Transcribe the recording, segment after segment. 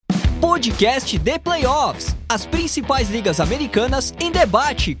Podcast The Playoffs. As principais ligas americanas em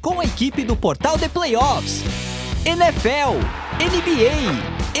debate com a equipe do portal The Playoffs. NFL,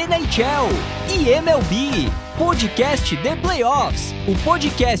 NBA, NHL e MLB. Podcast The Playoffs. O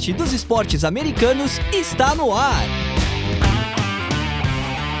podcast dos esportes americanos está no ar.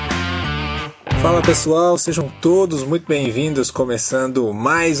 Fala pessoal, sejam todos muito bem-vindos, começando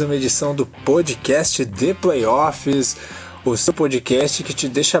mais uma edição do podcast The Playoffs, o seu podcast que te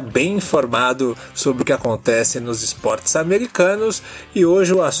deixa bem informado sobre o que acontece nos esportes americanos. E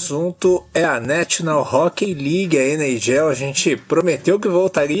hoje o assunto é a National Hockey League, a NHL. A gente prometeu que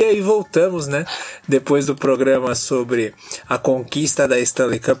voltaria e voltamos, né? Depois do programa sobre a conquista da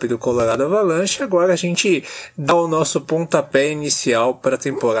Stanley Cup do Colorado Avalanche, agora a gente dá o nosso pontapé inicial para a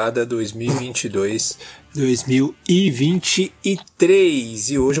temporada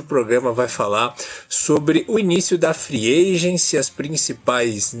 2022-2023, e hoje o programa vai falar sobre o início da Free Agency, as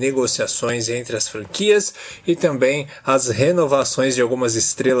principais negociações entre as franquias e também as renovações de algumas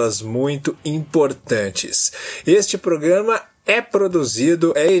estrelas muito importantes. Este programa é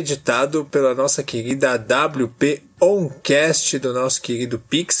produzido, é editado pela nossa querida WP Oncast, do nosso querido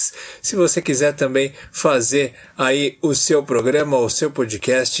Pix. Se você quiser também fazer aí o seu programa, o seu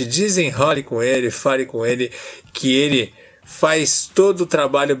podcast, desenrole com ele, fale com ele, que ele faz todo o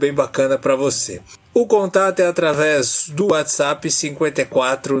trabalho bem bacana para você. O contato é através do WhatsApp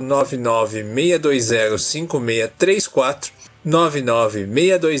 5499-620-5634,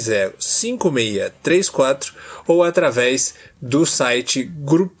 996205634, ou através do site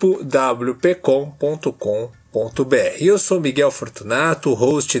grupowpcom.com.br. Eu sou Miguel Fortunato,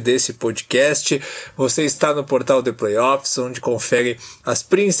 host desse podcast. Você está no portal The Playoffs, onde confere as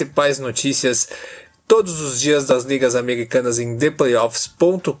principais notícias todos os dias das ligas americanas em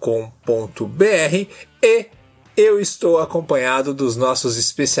theplayoffs.com.br, e eu estou acompanhado dos nossos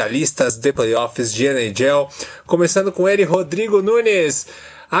especialistas The Playoffs de NHL, começando com ele, Rodrigo Nunes.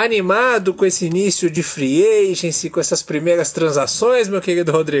 Animado com esse início de Free Agency, com essas primeiras transações, meu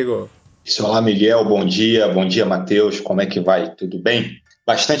querido Rodrigo? Olá, Miguel, bom dia, Matheus, como é que vai? Tudo bem?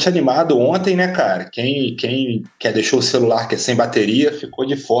 Bastante animado ontem, né, cara? Quem deixou o celular que é sem bateria ficou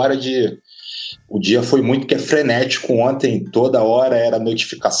de fora de... O dia foi muito frenético ontem, toda hora era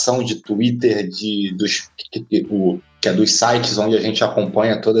notificação de Twitter, que é dos sites onde a gente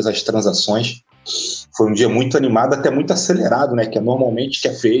acompanha todas as transações. Foi um dia muito animado, até muito acelerado, né? Que é normalmente que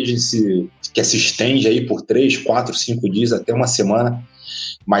a Free Agency que se estende aí por 3, 4, 5 dias, até uma semana.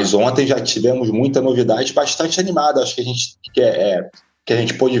 Mas ontem já tivemos muita novidade, bastante animada. Acho que a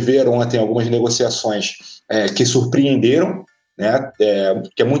gente pôde ver ontem algumas negociações que surpreenderam, né?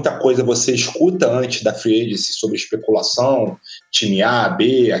 Porque muita coisa você escuta antes da Free Agency sobre especulação, time A,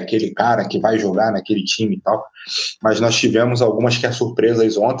 B, aquele cara que vai jogar naquele time e tal. Mas nós tivemos algumas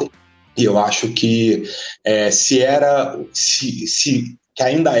surpresas ontem, e eu acho que que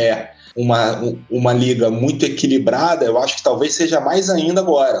ainda é uma liga muito equilibrada, eu acho que talvez seja mais ainda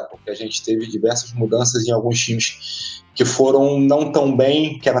agora, porque a gente teve diversas mudanças em alguns times que foram não tão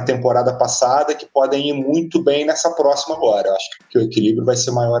bem que na temporada passada, que podem ir muito bem nessa próxima agora. Eu acho que o equilíbrio vai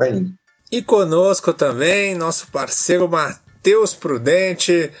ser maior ainda. E conosco também, nosso parceiro Matheus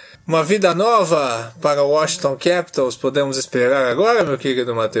Prudente. Uma vida nova para o Washington Capitals, podemos esperar agora, meu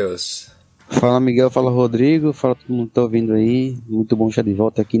querido Matheus? Fala, Miguel, fala, Rodrigo, fala todo mundo que tá ouvindo aí. Muito bom estar de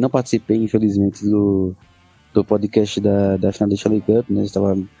volta aqui. Não participei, infelizmente, do podcast da final da Stanley Cup, né?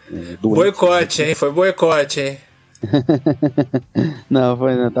 Estava doente. Boicote, hein? Foi boicote, hein? Não,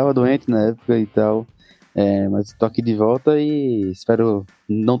 tava doente na época e tal, mas tô aqui de volta e espero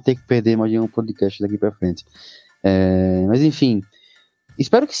não ter que perder mais nenhum podcast daqui pra frente. Mas enfim,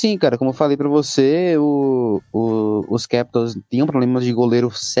 espero que sim, cara. Como eu falei pra você, os Capitals tinham problemas de goleiro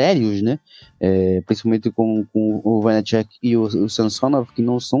sérios, né? Principalmente com o Vanecek e o Samsonov, que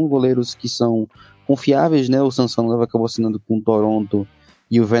não são goleiros que são confiáveis, né? O Samsonov acabou assinando com o Toronto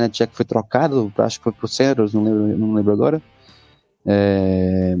e o Vanecek foi trocado, acho que foi pro Senators, não lembro agora.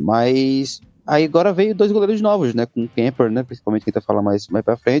 Mas aí agora veio dois goleiros novos, né? Com o Kemper, né? Principalmente quem tá falando mais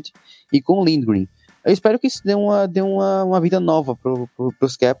pra frente, e com o Lindgren. Eu espero que isso dê uma vida nova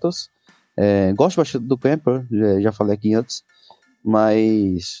pros Capitals. Gosto bastante do Kemper, já falei aqui antes,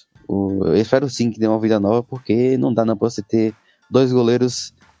 mas eu espero sim que dê uma vida nova, porque não dá pra você ter dois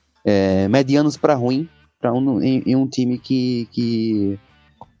goleiros medianos pra ruim em um time que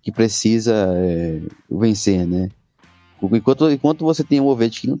precisa vencer, né? Enquanto você tem um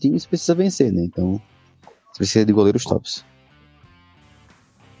Ovechkin no time, você precisa vencer, né? Então, você precisa de goleiros tops.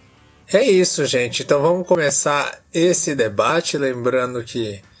 É isso, gente. Então vamos começar esse debate. Lembrando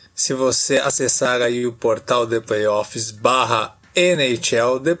que se você acessar aí o portal The Playoffs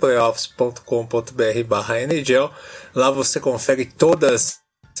NHL, theplayoffs.com.br/NHL. Lá você confere todas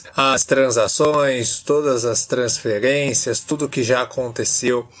as transações, todas as transferências, tudo que já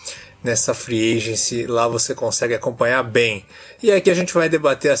aconteceu nessa free agency. Lá você consegue acompanhar bem. E aqui a gente vai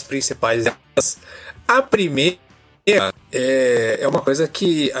debater as principais. A primeira é uma coisa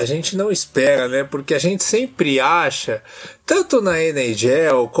que a gente não espera, né? Porque a gente sempre acha, tanto na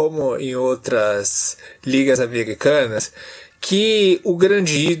NHL como em outras ligas americanas, que o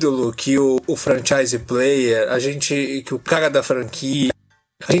grande ídolo, que o franchise player, que o cara da franquia,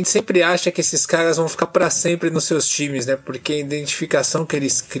 a gente sempre acha que esses caras vão ficar para sempre nos seus times, né? Porque a identificação que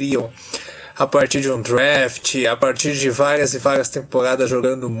eles criam a partir de um draft, a partir de várias e várias temporadas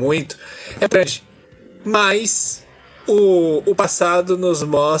jogando muito, é grande. Mas o passado nos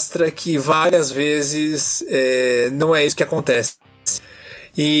mostra que várias vezes não é isso que acontece.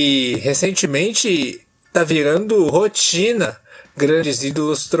 E recentemente tá virando rotina grandes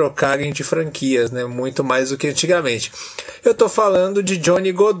ídolos trocarem de franquias, né? Muito mais do que antigamente. Eu tô falando de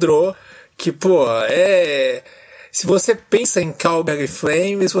Johnny Gaudreau, que, se você pensa em Calgary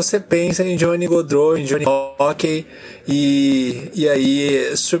Flames, você pensa em Johnny Gaudreau, em Johnny Hockey, e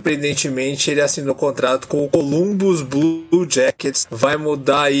aí, surpreendentemente, ele assinou contrato com o Columbus Blue Jackets. Vai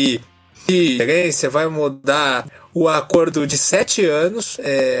mudar aí de gerência, vai mudar o acordo de 7 anos,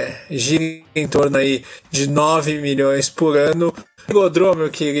 gira em torno aí de 9 milhões por ano. Gaudreau, meu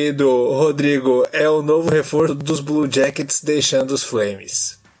querido Rodrigo, é o novo reforço dos Blue Jackets, deixando os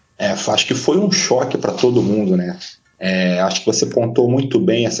Flames. Acho que foi um choque para todo mundo, né? Acho que você pontou muito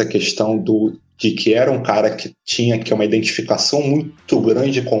bem essa questão de que era um cara que tinha uma identificação muito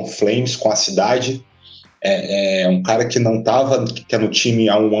grande com o Flames, com a cidade. Um cara que não estava no time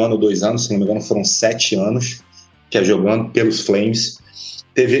há 1 ano, 2 anos, se não me engano foram 7 anos, que é jogando pelos Flames.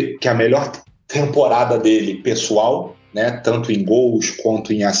 Teve que a melhor temporada dele pessoal, né, tanto em gols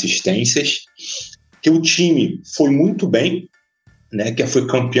quanto em assistências, que o time foi muito bem, né, que foi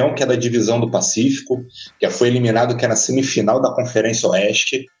campeão, que é da divisão do Pacífico, que foi eliminado, que é na semifinal da Conferência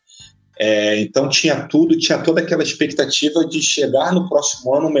Oeste. Então tinha toda aquela expectativa de chegar no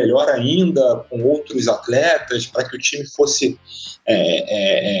próximo ano melhor ainda, com outros atletas, para que o time fosse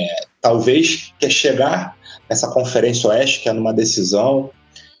talvez chegar nessa Conferência Oeste, que é numa decisão,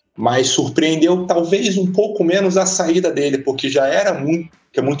 mas surpreendeu talvez um pouco menos a saída dele, porque já era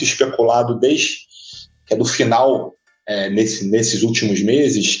muito especulado desde do final, nesses últimos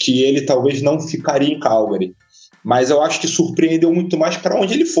meses, que ele talvez não ficaria em Calgary. Mas eu acho que surpreendeu muito mais para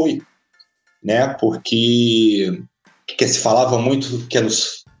onde ele foi, né? Porque se falava muito que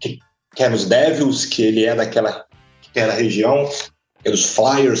é nos Devils, que ele é daquela região, e os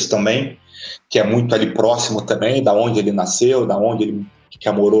Flyers também, que é muito ali próximo também, da onde ele nasceu, da onde ele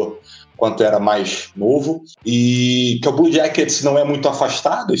morou quando era mais novo, e que o Blue Jackets não é muito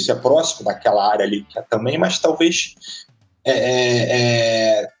afastado, isso é próximo daquela área ali que também, mas talvez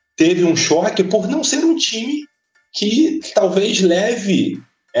teve um choque por não ser um time que talvez leve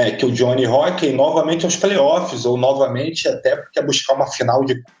que o Johnny Hockey novamente aos playoffs, ou novamente até porque buscar uma final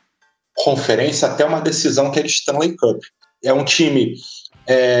de conferência, até uma decisão que é de Stanley Cup. É um time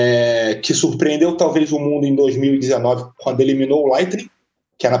que surpreendeu talvez o mundo em 2019, quando eliminou o Lightning,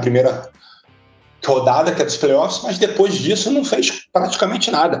 que é na primeira rodada, que é dos playoffs, mas depois disso não fez praticamente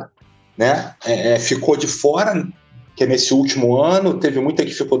nada, né? Ficou de fora, que nesse último ano teve muita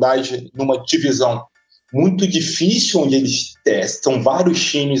dificuldade numa divisão muito difícil, onde eles são vários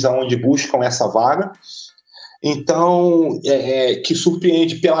times onde buscam essa vaga. Então, que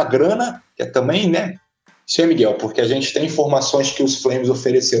surpreende pela grana, que também, né? Isso é, Miguel, porque a gente tem informações que os Flames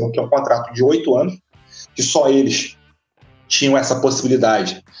ofereceram, que é um contrato de 8 anos, que só eles tinham essa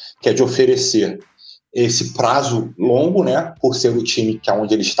possibilidade, que é de oferecer esse prazo longo, né, por ser o time que é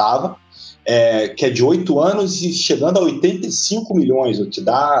onde ele estava, que é de 8 anos e chegando a 85 milhões, o que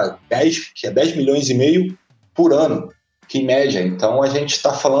dá 10 milhões e meio por ano, que em média. Então a gente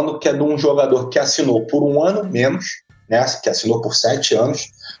está falando que é de um jogador que assinou por 1 ano menos, né, que assinou por 7 anos,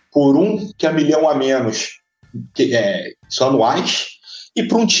 por que é $1 milhão a menos, são anuais, e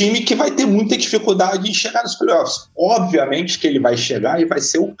para um time que vai ter muita dificuldade em chegar nos playoffs. Obviamente que ele vai chegar e vai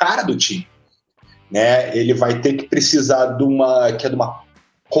ser o cara do time, né? Ele vai ter que precisar de uma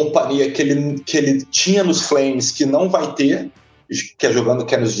companhia que ele tinha nos Flames, que não vai ter, que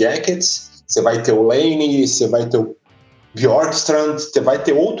é nos Jackets. Você vai ter o Lane, você vai ter o Bjorkstrand, você vai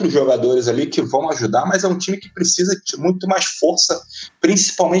ter outros jogadores ali que vão ajudar, mas é um time que precisa de muito mais força,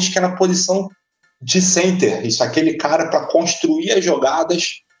 principalmente que é na posição de center, isso, aquele cara para construir as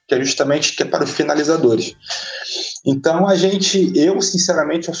jogadas, que é justamente para os finalizadores. Então eu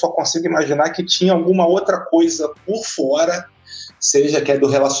sinceramente, eu só consigo imaginar que tinha alguma outra coisa por fora seja que é do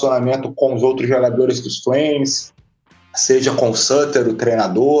relacionamento com os outros jogadores dos Flames, seja com o Sutter, o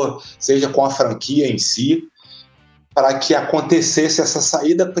treinador, seja com a franquia em si, para que acontecesse essa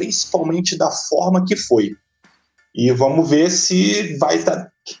saída, principalmente da forma que foi. E vamos ver se vai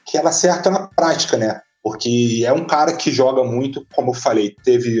dar que ela acerta na prática, né? Porque é um cara que joga muito, como eu falei,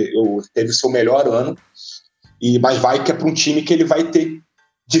 teve seu melhor ano, mas vai que é para um time que ele vai ter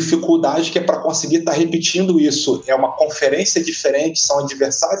dificuldade, que é para conseguir estar repetindo isso. É uma conferência diferente, são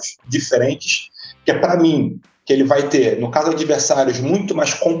adversários diferentes, que é para mim, que ele vai ter, no caso, adversários muito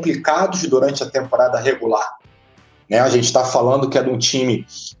mais complicados durante a temporada regular. Né? A gente está falando que é de um time,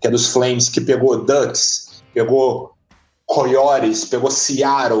 que é dos Flames, que pegou Ducks, pegou Coyotes, pegou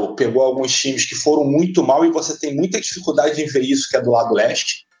Seattle, pegou alguns times que foram muito mal, e você tem muita dificuldade em ver isso, que é do lado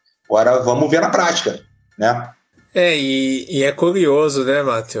leste. Agora vamos ver na prática, né? E é curioso, né,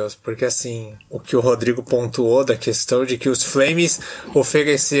 Matheus? Porque assim, o que o Rodrigo pontuou da questão de que os Flames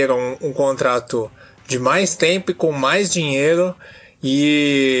ofereceram um contrato de mais tempo e com mais dinheiro,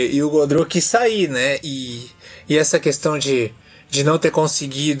 e o Gaudreau quis sair, né? E essa questão de não ter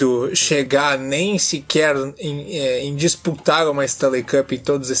conseguido chegar nem sequer em disputar uma Stanley Cup em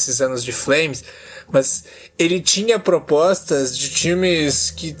todos esses anos de Flames, mas ele tinha propostas de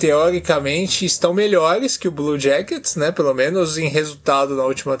times que teoricamente estão melhores que o Blue Jackets, né, pelo menos em resultado na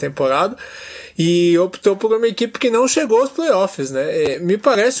última temporada, e optou por uma equipe que não chegou aos playoffs, né? Me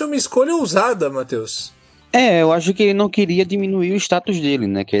parece uma escolha ousada, Matheus. Eu acho que ele não queria diminuir o status dele,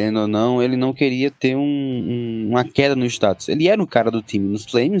 né? Querendo ou não, ele não queria ter uma queda no status. Ele era o cara do time nos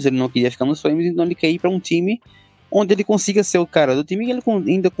Flames, ele não queria ficar nos Flames, então ele quer ir para um time onde ele consiga ser o cara do time e ele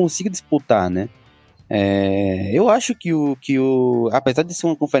ainda consiga disputar, né? Eu acho que apesar de ser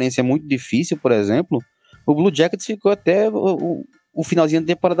uma conferência muito difícil, por exemplo, o Blue Jackets ficou até o finalzinho da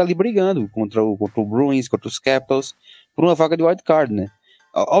temporada ali brigando contra o Bruins, contra os Capitals, por uma vaga de wild card, né?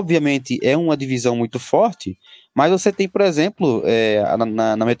 Obviamente é uma divisão muito forte, mas você tem, por exemplo,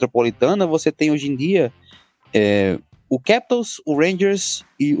 na Metropolitana, você tem hoje em dia o Capitals, o Rangers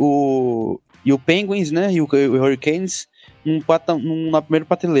e o Penguins, né, e o Hurricanes na primeira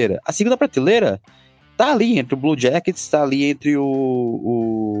prateleira. A segunda prateleira tá ali entre o Blue Jackets, tá ali entre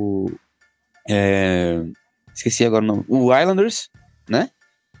esqueci agora o nome, o Islanders, né?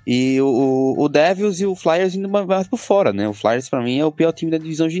 E o Devils e o Flyers indo mais por fora, né? O Flyers, pra mim, é o pior time da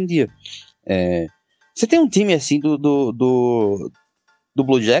divisão hoje em dia. Você tem um time assim do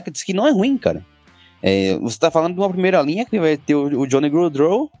Blue Jackets que não é ruim, cara. Você tá falando de uma primeira linha que vai ter o Johnny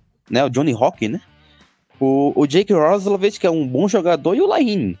Gaudreau, né? O Johnny Hockey, né? O Jake Roslovic, que é um bom jogador, e o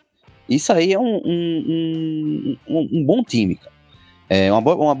Laine. Isso aí é um bom time, cara.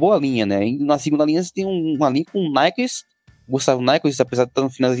 Uma boa linha, né? E na segunda linha você tem uma linha com o Nyquist, Gustavo Nyquist, apesar de estar no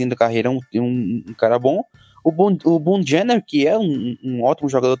finalzinho da carreira, um cara bom. O Boone Jenner, que é um ótimo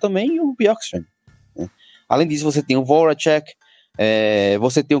jogador também, e o Bjorkstrand, né? Além disso, você tem o Voracek,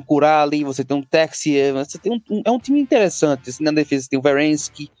 você tem o Kurali, você tem o Texier, você tem é um time interessante. Assim, na defesa você tem o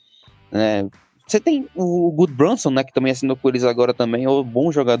Werenski, né? Você tem o Goodbranson, né, que também assinou com eles agora também, é um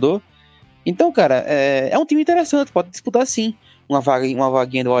bom jogador. Então, cara, é um time interessante, pode disputar sim uma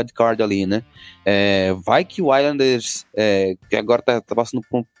vaguinha do wildcard ali, né? Vai que o Islanders, que agora tá passando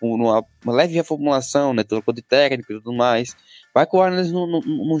por uma leve reformulação, né? Trocou de técnico e tudo mais. Vai que o Islanders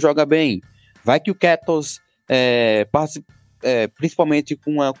não joga bem. Vai que o Capitals, principalmente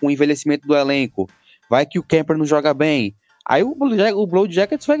com o envelhecimento do elenco, vai que o Kemper não joga bem. Aí o Blue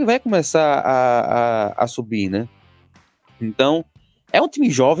Jackets vai começar a subir, né? Então, é um time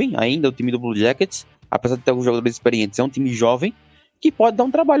jovem ainda, o time do Blue Jackets, apesar de ter alguns jogadores experientes, é um time jovem que pode dar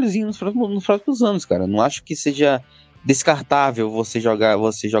um trabalhozinho nos próximos anos, cara. Não acho que seja descartável você jogar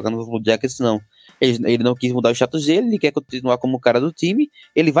no Blue Jackets, não. Ele não quis mudar o status dele, ele quer continuar como o cara do time,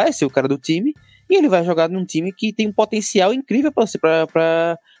 ele vai ser o cara do time, e ele vai jogar num time que tem um potencial incrível para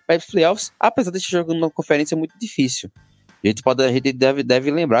os playoffs, apesar de estar jogando numa conferência muito difícil. A gente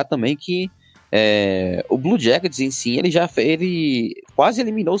deve lembrar também que o Blue Jackets em si, ele quase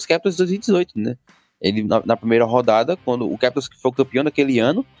eliminou os Capitals de 2018, né? Ele, na primeira rodada, quando o Capitals foi campeão daquele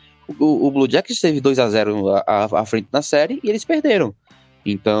ano, o Blue Jackets teve 2-0 à frente na série e eles perderam.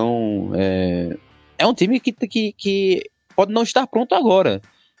 Então, é um time que pode não estar pronto agora,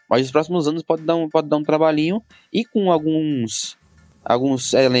 mas nos próximos anos pode dar um trabalhinho, e com alguns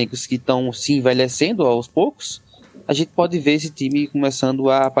elencos que estão se envelhecendo aos poucos, a gente pode ver esse time começando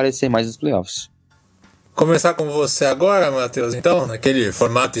a aparecer mais nos playoffs. Começar com você agora, Matheus, então, naquele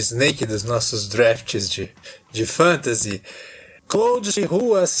formato Snake dos nossos drafts de fantasy. Claude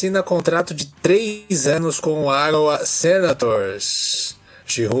Giroux assina contrato de 3 anos com o Ottawa Senators.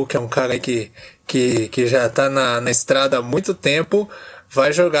 Giroux, que é um cara aí que que já tá na estrada há muito tempo,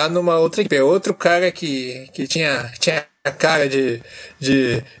 vai jogar numa outra equipe. É outro cara que tinha a cara de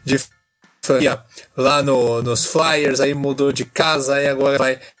franquia lá nos Flyers, aí mudou de casa, aí agora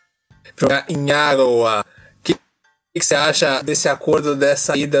vai jogar em Iowa. O que você acha desse acordo,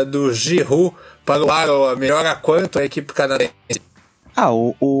 dessa ida do Giroux para o Iowa? Melhora quanto a equipe canadense?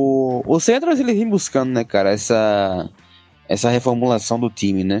 O Senators, ele vem buscando, né, cara, essa reformulação do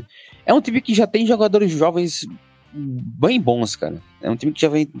time, né? É um time que já tem jogadores jovens bem bons, cara. É um time que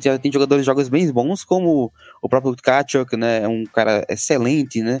já tem jogadores jovens bem bons, como o próprio Tkachuk, né? É um cara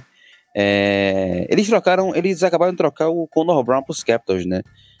excelente, né? Eles acabaram de trocar o Connor Brown pros Capitals, né?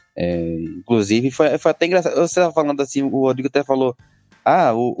 Inclusive, foi até engraçado. Você tava falando assim, o Rodrigo até falou: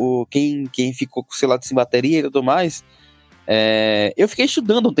 quem ficou com o celular sem bateria e tudo mais. Eu fiquei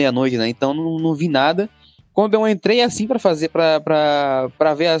estudando ontem à noite, né? Então não vi nada. Quando eu entrei assim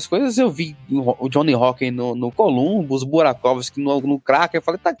pra ver as coisas, eu vi o Johnny Hockey no Columbus, Burakovsky no Kraken. Eu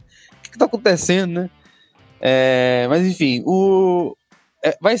falei, o que tá acontecendo, né? Mas enfim,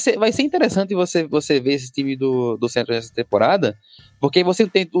 vai ser interessante você ver esse time do Centro nessa temporada, porque você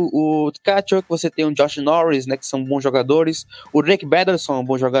tem o Tkachuk, você tem o Josh Norris, né, que são bons jogadores, o Drake Batherson é um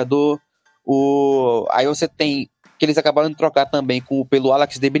bom jogador, aí você tem, que eles acabaram de trocar também pelo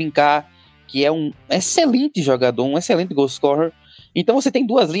Alex DeBrincat, que é um excelente jogador, um excelente goal scorer. Então você tem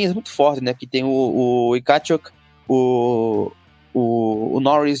duas linhas muito fortes, né, que tem o Tkachuk, o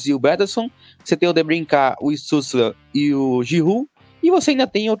Norris e o Batherson, você tem o DeBrincat, o Stützle e o Giroux, e você ainda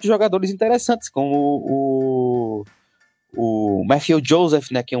tem outros jogadores interessantes, como o Matthew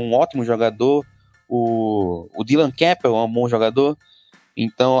Joseph, né, que é um ótimo jogador, o Dylan Campbell é um bom jogador.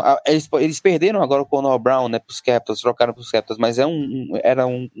 Então, eles perderam agora o Connor Brown, né, pros Capitals, trocaram pros Capitals, mas era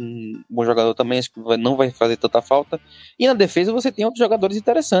um bom jogador também, acho que não vai fazer tanta falta. E na defesa você tem outros jogadores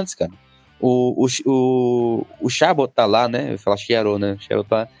interessantes, cara. O Chabot tá lá, né, eu ia falar Chiaro, né, o Chiaro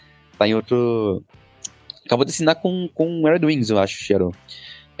tá em outro... Acabou de assinar com o Red Wings, eu acho, Chiaro.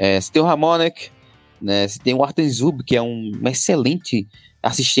 Você tem o Ramonek, né, você tem o Artem Zub, que é um excelente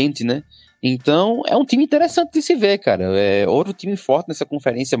assistente, né. Então, é um time interessante de se ver, cara. É outro time forte nessa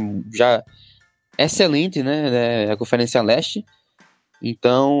conferência, já excelente, né? A Conferência Leste.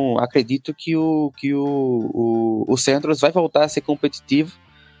 Então, acredito que o Centros vai voltar a ser competitivo.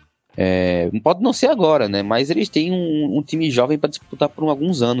 Pode não ser agora, né? Mas eles têm um time jovem para disputar por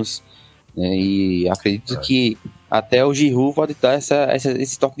alguns anos. Né? E acredito que até o Giroux pode dar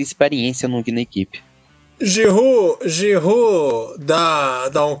esse toque de experiência na equipe. Giroux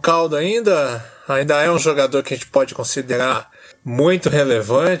dá um caldo ainda? Ainda é um jogador que a gente pode considerar muito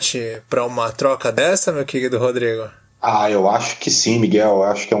relevante para uma troca dessa, meu querido Rodrigo? Eu acho que sim, Miguel. Eu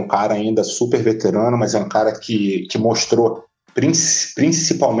acho que é um cara ainda super veterano, mas é um cara que mostrou,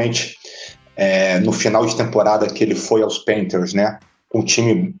 principalmente no final de temporada que ele foi aos Panthers, né? Com um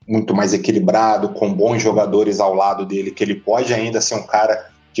time muito mais equilibrado, com bons jogadores ao lado dele, que ele pode ainda ser um cara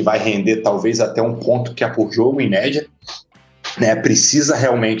que vai render talvez até um ponto que é por jogo em média, né? Precisa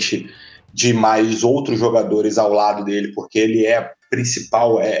realmente de mais outros jogadores ao lado dele, porque ele é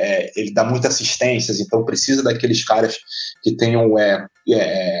principal, ele dá muitas assistências, então precisa daqueles caras que tenham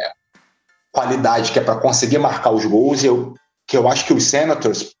qualidade, que é para conseguir marcar os gols. Que eu acho que os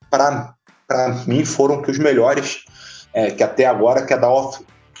Senators, para mim, foram que os melhores, que até agora, que é da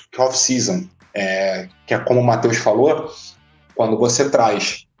off-season, que é como o Matheus falou, quando você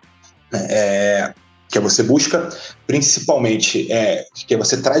traz, que você busca principalmente, que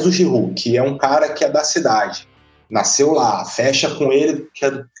você traz o Giroux, que é um cara que é da cidade, nasceu lá, fecha com ele,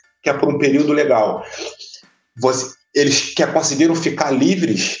 que é por um período legal. Eles que conseguiram ficar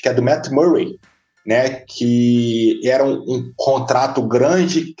livres, que é do Matt Murray, né, que era um contrato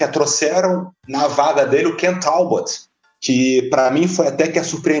grande, que trouxeram na vaga dele o Ken Talbot, que para mim foi até que é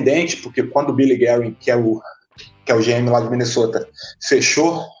surpreendente, porque quando o Billy Guerin, que é o GM lá de Minnesota,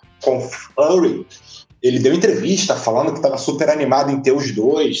 fechou com o Fleury, ele deu entrevista falando que estava super animado em ter os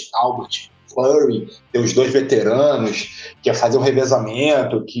dois, Talbot, Fleury, ter os dois veteranos, que ia fazer um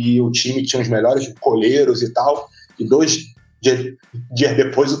revezamento, que o time tinha os melhores goleiros e tal, e 2 dias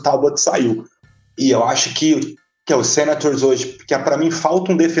depois o Talbot saiu. E eu acho que é o Senators hoje, porque para mim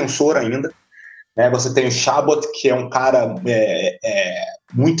falta um defensor ainda, né? Você tem o Chabot, que é um cara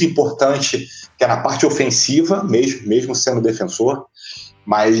muito importante, que é na parte ofensiva, mesmo sendo defensor,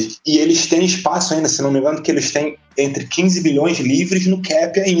 e eles têm espaço ainda, se não me engano, que eles têm entre 15 bilhões livres no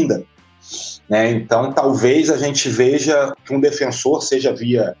cap ainda, né? Então talvez a gente veja que um defensor seja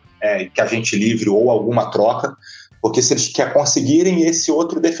via que agente livre ou alguma troca, porque se eles conseguirem esse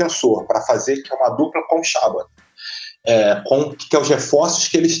outro defensor para fazer, que é uma dupla com o Chabot, com que é os reforços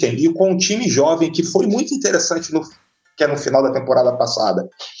que eles têm. E com um time jovem que foi muito interessante que é no final da temporada passada,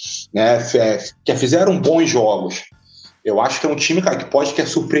 né? Que fizeram bons jogos. Eu acho que é um time, cara, que pode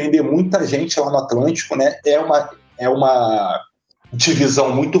surpreender muita gente lá no Atlântico, né? É uma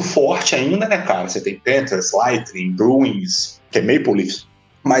divisão muito forte ainda, né, cara? Você tem Panthers, Lightning, Bruins, que é Maple Leafs.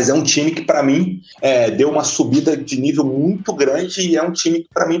 Mas é um time que, para mim, deu uma subida de nível muito grande e é um time que,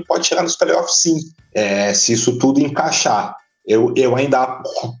 para mim, pode chegar nos playoffs, sim, se isso tudo encaixar. Eu ainda,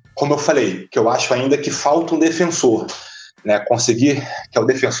 como eu falei, que eu acho ainda que falta um defensor, né? Conseguir, que é o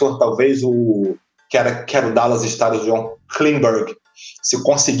defensor, talvez, que era o Dallas Stars, John Klingberg. Se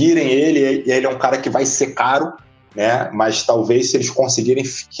conseguirem ele é um cara que vai ser caro, né? Mas talvez, se eles conseguirem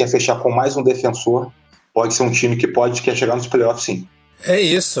fechar com mais um defensor, pode ser um time que quer chegar nos playoffs, sim. É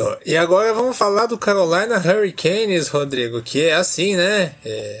isso. E agora vamos falar do Carolina Hurricanes, Rodrigo, que é assim, né?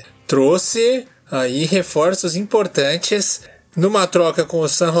 Trouxe aí reforços importantes. Numa troca com o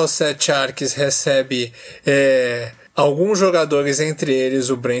San Jose Sharks, recebe alguns jogadores, entre eles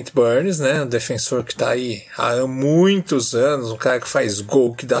o Brent Burns, né? Um defensor que tá aí há muitos anos, um cara que faz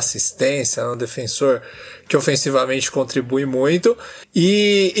gol, que dá assistência, um defensor que ofensivamente contribui muito,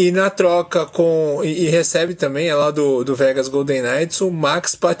 e na troca e recebe também lá do Vegas Golden Knights o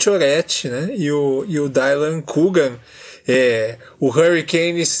Max Pacioretty, né? E o Dylan Coogan, o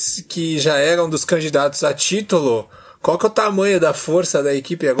Hurricanes, que já era um dos candidatos a título. Qual que é o tamanho da força da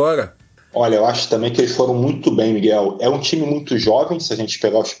equipe agora? Olha, eu acho também que eles foram muito bem, Miguel. É um time muito jovem, se a gente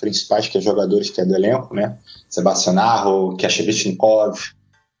pegar os principais, que é jogadores que é do elenco, né? Sebastian Aho, Kashevchnikov,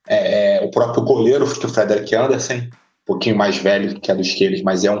 o próprio goleiro, que é o Frederik Andersen, um pouquinho mais velho que eles,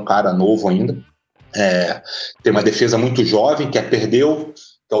 mas é um cara novo ainda. Tem uma defesa muito jovem, que perdeu,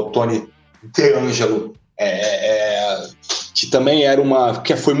 que é o Tony DeAngelo, que também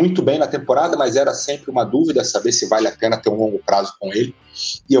que foi muito bem na temporada, mas era sempre uma dúvida saber se vale a pena ter um longo prazo com ele.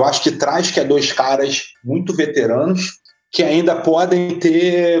 E eu acho que traz dois caras muito veteranos que ainda podem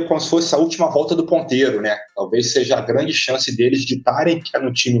ter como se fosse a última volta do ponteiro, né? Talvez seja a grande chance deles de estarem, que é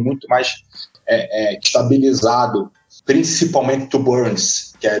num time muito mais estabilizado, principalmente o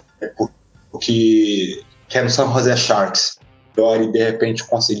Burns, que é no San Jose Sharks. E de repente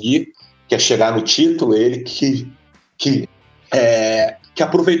conseguir, que é chegar no título, ele que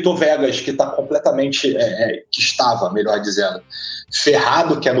aproveitou Vegas, que está completamente, que estava, melhor dizendo,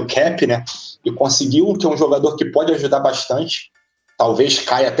 ferrado, que é no cap, né? E conseguiu, que é um jogador que pode ajudar bastante, talvez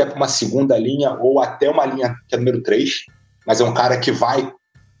caia até para uma segunda linha ou até uma linha que é número 3, mas é um cara que vai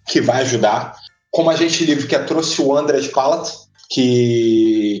ajudar. Como agente livre, que trouxe o Andrés Palat,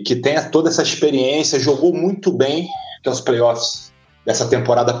 que tem toda essa experiência, jogou muito bem, que é os playoffs dessa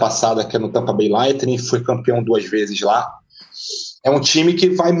temporada passada, que é no Tampa Bay Lightning, foi campeão 2 vezes lá. É um time que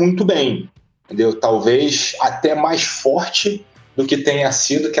vai muito bem, entendeu? Talvez até mais forte do que tenha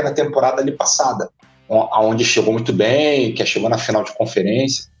sido que é na temporada ali passada, onde chegou muito bem, que chegou na final de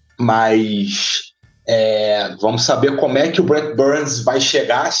conferência, mas vamos saber como é que o Brent Burns vai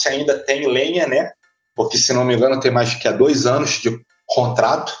chegar, se ainda tem lenha, né? Porque, se não me engano, tem mais que 2 anos de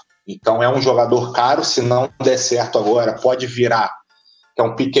contrato, então é um jogador caro. Se não der certo agora, pode virar, que é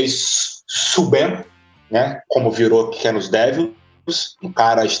um Piquet Subban, né? Como virou que é nos Devils, um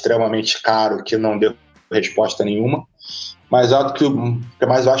cara extremamente caro que não deu resposta nenhuma, mas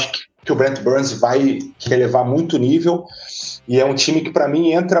eu acho que o Brent Burns vai elevar muito nível, e é um time que para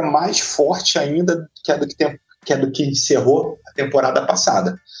mim entra mais forte ainda que é do que encerrou a temporada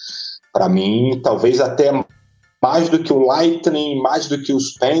passada. Para mim, talvez até mais do que o Lightning, mais do que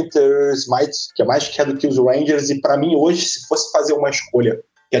os Panthers, mais que é do que os Rangers. E para mim hoje, se fosse fazer uma escolha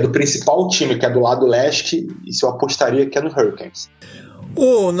que é do principal time, que é do lado leste, isso eu apostaria que é no Hurricanes.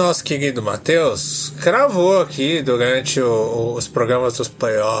 O nosso querido Matheus cravou aqui durante os programas dos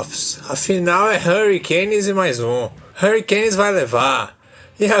playoffs. Afinal é Hurricanes e mais um. Hurricanes vai levar.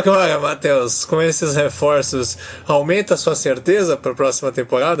 E agora, Matheus, com esses reforços, aumenta a sua certeza para a próxima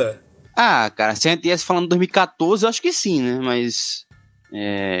temporada? Cara, se a gente estivesse falando de 2014, eu acho que sim, né? Mas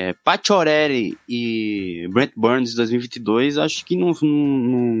Pacioretty e Brent Burns de 2022, acho que não,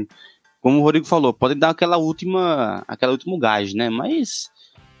 como o Rodrigo falou, pode dar aquela último gás, né? Mas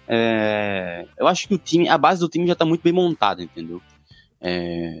eu acho que a base do time já está muito bem montada, entendeu?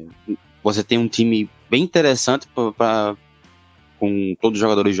 Você tem um time bem interessante com todos os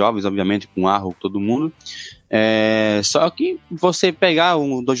jogadores jovens, obviamente, com Arro, todo mundo. Só que você pegar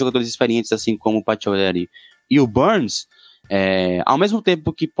 2 jogadores experientes, assim como o Pacioretty e o Burns, ao mesmo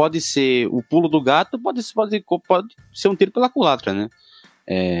tempo que pode ser o pulo do gato, pode ser um tiro pela culatra, né?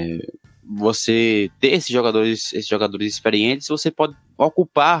 você ter esses jogadores experientes, você pode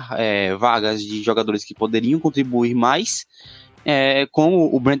ocupar vagas de jogadores que poderiam contribuir mais,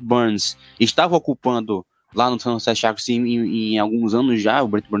 como o Brent Burns estava ocupando lá no San Jose Sharks em alguns anos já. O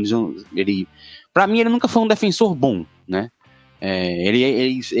Brent Burns, para mim, ele nunca foi um defensor bom, né?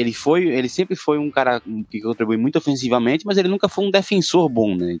 Ele sempre foi um cara que contribui muito ofensivamente, mas ele nunca foi um defensor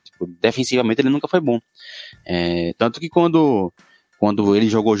bom, né? Tipo, defensivamente ele nunca foi bom. Tanto que quando ele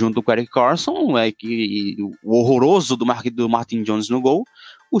jogou junto com o Erik Karlsson, o horroroso do Martin Jones no gol,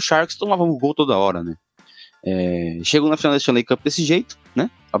 o Sharks tomava o gol toda hora, né? Chegou na final da Stanley Cup desse jeito, né?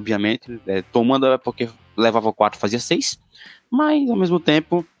 Obviamente, tomando porque levava 4, fazia 6, mas ao mesmo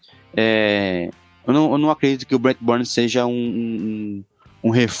tempo eu não acredito que o Brent Burns seja um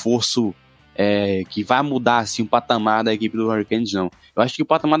reforço que vai mudar assim, o patamar da equipe do Hurricanes, não. Eu acho que o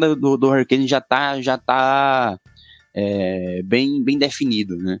patamar do Hurricanes já tá bem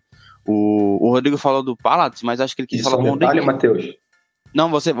definido, né? O Rodrigo falou do Palat, mas acho que ele quis falar do Rodrigo. Matheus. Não,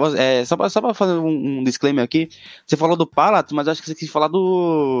 só pra fazer um disclaimer aqui, você falou do Palat, mas acho que você quis falar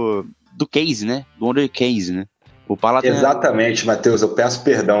do Case, né? Do Under Case, né? O Palat exatamente, Matheus, eu peço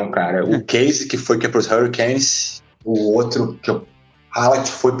perdão, cara. O Case que é pros Hurricanes, o outro Palat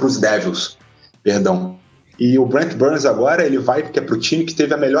foi pros Devils, perdão. E o Brent Burns agora, ele vai porque é pro time que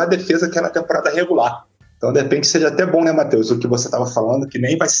teve a melhor defesa que é na temporada regular. Então, de repente, seja até bom, né, Matheus, o que você estava falando, que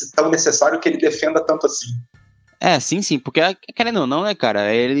nem vai ser tão necessário que ele defenda tanto assim. Sim, porque querendo ou não, né,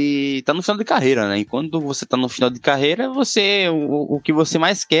 cara, ele tá no final de carreira, né, e quando você tá no final de carreira, o que você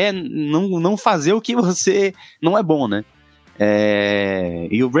mais quer é não fazer o que você não é bom, né.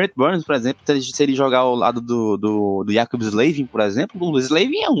 E o Brent Burns, por exemplo, se ele jogar ao lado do Jaccob Slavin, por exemplo, o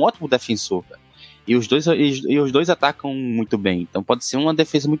Slavin é um ótimo defensor, cara. E os dois atacam muito bem, então pode ser uma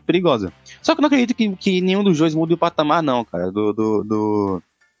defesa muito perigosa. Só que eu não acredito que nenhum dos dois mude o patamar, não, cara, do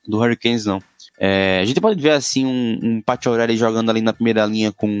Hurricanes, não. A gente pode ver, assim, um Pacioretty jogando ali na primeira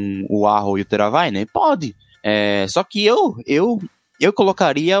linha com o Aho e o Teravainen, né? Pode. Só que eu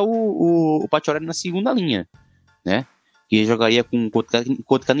colocaria o Pacioretty na segunda linha, né? Que jogaria com o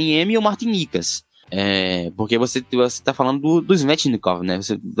Kotkaniemi e o Martin Necas. Porque você tá falando do Svechnikov, né?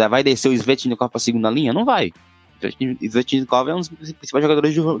 Você vai descer o Svechnikov pra segunda linha? Não vai. O Svechnikov é um dos principais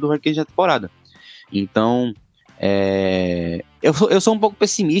jogadores do Hurricanes da temporada. Então, eu sou um pouco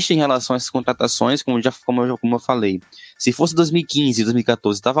pessimista em relação a essas contratações, como eu falei. Se fosse 2015,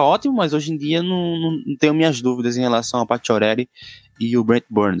 2014, estava ótimo, mas hoje em dia não tenho minhas dúvidas em relação ao Pacioretty e o Brent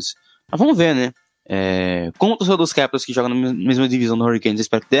Burns. Mas vamos ver, né? Como torcedor dos Capitals que joga na mesma divisão do Hurricanes,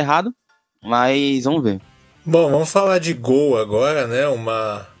 espero que dê errado, mas vamos ver. Bom, vamos falar de gol agora, né?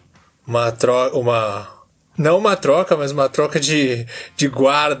 Não uma troca, mas uma troca de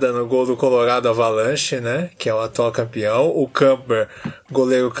guarda no gol do Colorado Avalanche, né? Que é o atual campeão. O Kuemper,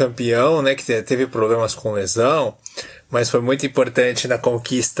 goleiro campeão, né? Que teve problemas com lesão, mas foi muito importante na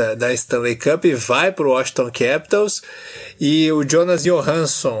conquista da Stanley Cup, vai pro Washington Capitals. E o Jonas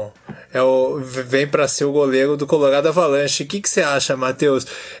Johansson vem para ser o goleiro do Colorado Avalanche. O que você acha, Matheus?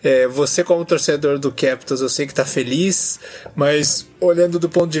 Você, como torcedor do Capitals, eu sei que tá feliz, mas olhando do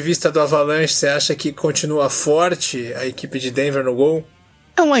ponto de vista do Avalanche, você acha que continua forte a equipe de Denver no gol?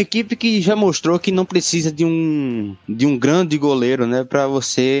 É uma equipe que já mostrou que não precisa de um grande goleiro, né, para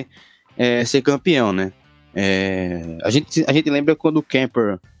você ser campeão, né? A gente lembra quando o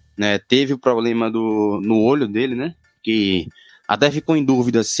Kuemper, né, teve o problema no olho dele, né? Que até ficou em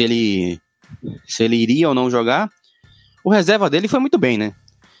dúvida se ele iria ou não jogar. O reserva dele foi muito bem, né?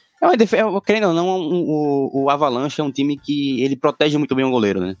 Querendo ou não, o Avalanche é um time que ele protege muito bem o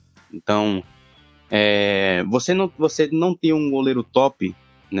goleiro, né? Então, você não ter um goleiro top,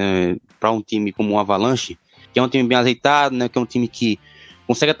 né, para um time como o Avalanche, que é um time bem azeitado, né, que é um time que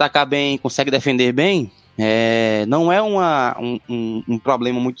consegue atacar bem, consegue defender bem, não é um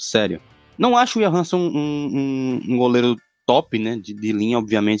problema muito sério. Não acho o Johansson um goleiro top, né, de linha,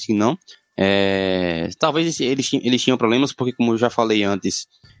 obviamente que não. Talvez eles tinham problemas, porque como eu já falei antes,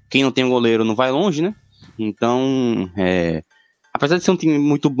 quem não tem um goleiro não vai longe, né? Então, apesar de ser um time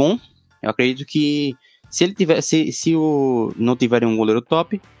muito bom, eu acredito que se não tiverem um goleiro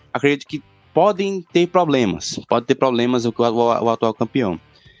top, acredito que podem ter problemas. Pode ter problemas o atual campeão.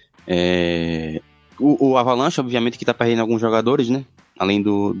 O Avalanche, obviamente, que tá perdendo alguns jogadores, né? Além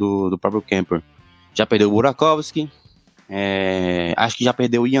do próprio Kuemper. Já perdeu o Burakovsky. Acho que já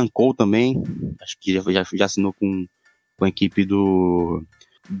perdeu o Ian Cole também. Acho que já assinou com a equipe do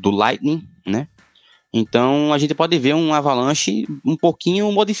Lightning, né? Então a gente pode ver um Avalanche um pouquinho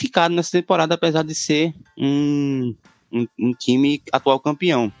modificado nessa temporada, apesar de ser um time atual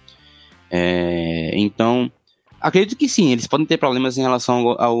campeão. Então Acredito que sim, eles podem ter problemas em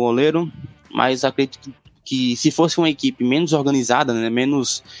relação ao goleiro, mas acredito que se fosse uma equipe menos organizada, né,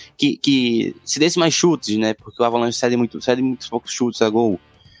 menos que se desse mais chutes, né, porque o Avalanche cede muitos poucos chutes a gol.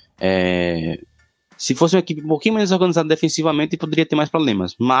 Se fosse uma equipe um pouquinho menos organizada defensivamente, poderia ter mais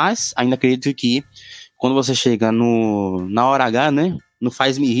problemas. Mas ainda acredito que quando você chega na hora H, né, no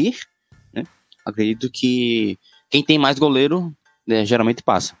faz-me rir, né, acredito que quem tem mais goleiro, né, geralmente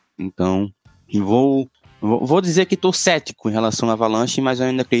passa. Então, vou dizer que estou cético em relação ao Avalanche, mas eu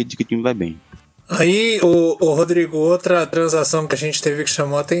ainda acredito que o time vai bem. Aí, o Rodrigo, outra transação que a gente teve que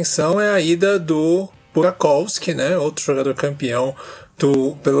chamou a atenção é a ida do Burakovsky, né, outro jogador campeão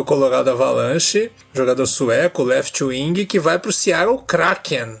pelo Colorado Avalanche, jogador sueco, left wing, que vai para o Seattle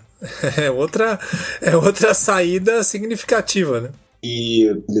Kraken. É outra saída significativa, né? E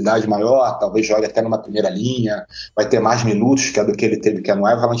habilidade maior, talvez jogue até numa primeira linha, vai ter mais minutos do que ele teve que é no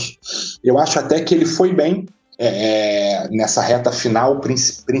Avalanche. Eu acho até que ele foi bem nessa reta final,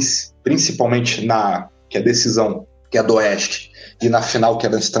 principalmente que é a decisão, que é do Oeste, e na final, que é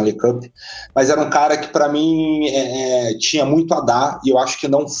da Stanley Cup. Mas era um cara que, para mim, tinha muito a dar, e eu acho que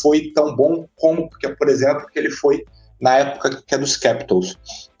não foi tão bom como, porque, por exemplo, que ele foi na época que é dos Capitals.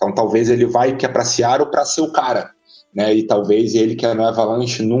 Então, talvez ele vai que é para Seattle para ser o cara, né? E talvez ele, que é no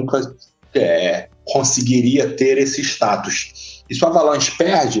Avalanche, nunca conseguiria ter esse status. E se o Avalanche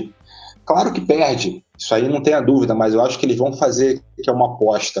perde, claro que perde, isso aí não tenha dúvida, mas eu acho que eles vão fazer que é uma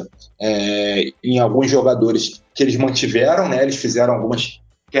aposta em alguns jogadores que eles mantiveram, né? Eles fizeram algumas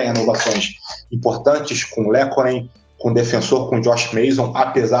renovações importantes com o Lehkonen, com o defensor, com o Josh Mason,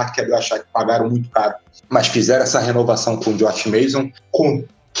 apesar que eu achar que pagaram muito caro, mas fizeram essa renovação com o Josh Mason, com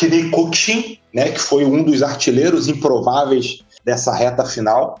Kirill Kukhin, né, que foi um dos artilheiros improváveis dessa reta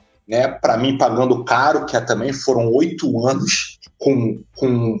final, né, para mim pagando caro, que também foram 8 anos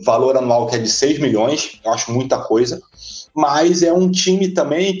com valor anual que é de 6 milhões, eu acho muita coisa, mas é um time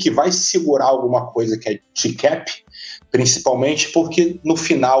também que vai segurar alguma coisa que é de cap, principalmente porque no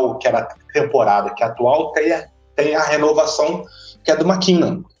final, que era a temporada que é atual, tem a renovação que é do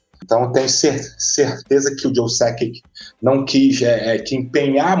McKinnon. Então, tenho certeza que o Joe Sakic não quis que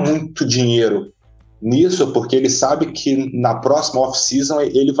empenhar muito dinheiro nisso, porque ele sabe que na próxima off-season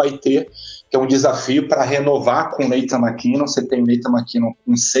ele vai ter que é um desafio para renovar com o Nathan McKinnon. Você tem o Nathan McKinnon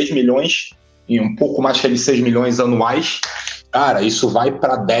com 6 milhões e um pouco mais que de 6 milhões anuais. Cara, isso vai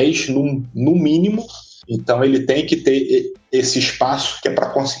para 10 no mínimo. Então, ele tem que ter esse espaço que é para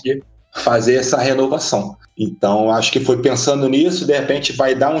conseguir fazer essa renovação. Então, acho que foi pensando nisso, de repente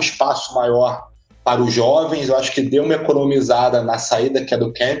vai dar um espaço maior para os jovens. Eu acho que deu uma economizada na saída que é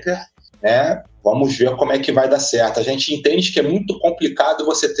do Kemper, né? Vamos ver como é que vai dar certo. A gente entende que é muito complicado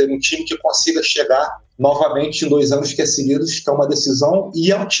você ter um time que consiga chegar novamente em 2 anos que é seguidos, que é uma decisão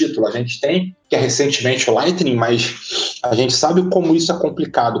e é um título. A gente tem, que é recentemente o Lightning, mas a gente sabe como isso é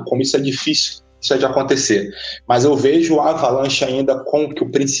complicado, como isso é difícil isso é de acontecer. Mas eu vejo o Avalanche ainda com que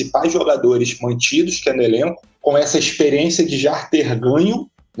os principais jogadores mantidos, que é no elenco, com essa experiência de já ter ganho,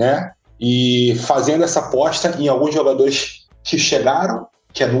 né? E fazendo essa aposta em alguns jogadores que chegaram,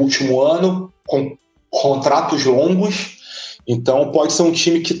 que é no último ano, com contratos longos. Então pode ser um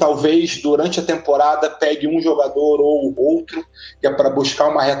time que talvez durante a temporada pegue um jogador ou outro, que é para buscar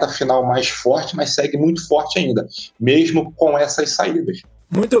uma reta final mais forte, mas segue muito forte ainda, mesmo com essas saídas.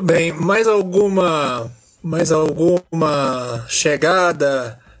 Muito bem, mais alguma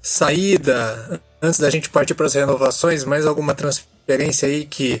chegada, saída, antes da gente partir para as renovações, mais alguma transferência aí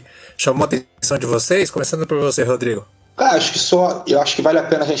que chamou a atenção de vocês? Começando por você, Rodrigo. Cara, eu acho que vale a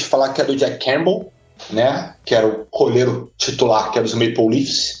pena a gente falar que é do Jack Campbell, né? Que era o goleiro titular, que é dos Maple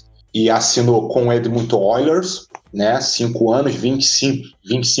Leafs, e assinou com o Edmonton Oilers, né? 5 anos,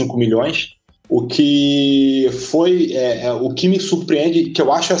 25 milhões. O que foi, o que me surpreende, que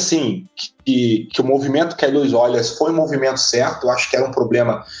eu acho assim, que o movimento que é dos Oilers foi um movimento certo. Eu acho que era um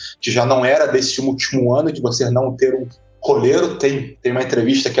problema que já não era desse último ano, de você não ter um goleiro. Tem uma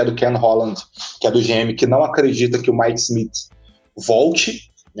entrevista que é do Ken Holland, que é do GM, que não acredita que o Mike Smith volte,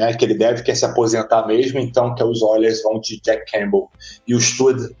 né, que ele deve se aposentar mesmo. Então, que os Oilers vão de Jack Campbell e o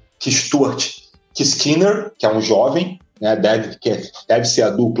Stuart Skinner, que é um jovem, né, deve ser a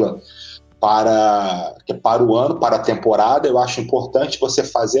dupla para o ano, para a temporada. Eu acho importante você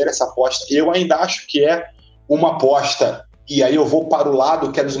fazer essa aposta. Eu ainda acho que é uma aposta, e aí eu vou para o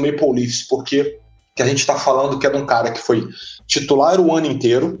lado que é dos Maple Leafs, porque que a gente está falando que é de um cara que foi titular o ano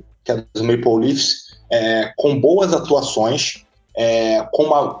inteiro, que é dos Maple Leafs, com boas atuações,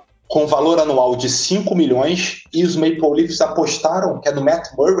 com valor anual de 5 milhões, e os Maple Leafs apostaram que é no Matt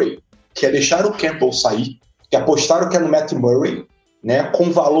Murray, que é deixar o Campbell sair, que apostaram que é no Matt Murray, né, com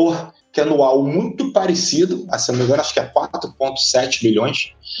valor que anual muito parecido, se não me engano, acho que é 4,7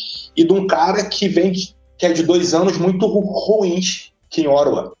 milhões, e de um cara que é de 2 anos muito ruins, que em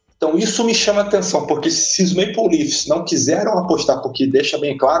Ottawa. Então isso me chama atenção, porque se os Maple Leafs não quiseram apostar, porque deixa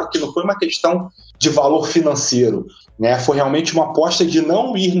bem claro que não foi uma questão de valor financeiro, né? Foi realmente uma aposta de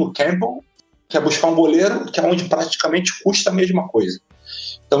não ir no Campbell, que é buscar um goleiro, que é onde praticamente custa a mesma coisa.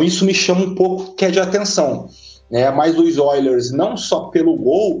 Então isso me chama um pouco de atenção, né? Mas os Oilers, não só pelo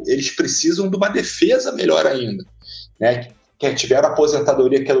gol, eles precisam de uma defesa melhor ainda, né? Que tiveram a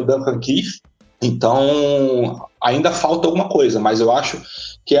aposentadoria que é do Duncan Keith, então ainda falta alguma coisa, mas eu acho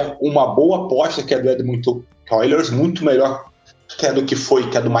que é uma boa aposta, que é do Edmonton Oilers, muito melhor que é do que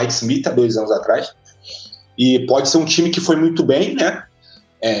é do Mike Smith há 2 anos atrás, e pode ser um time que foi muito bem, né?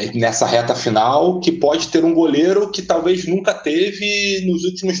 Nessa reta final, que pode ter um goleiro que talvez nunca teve nos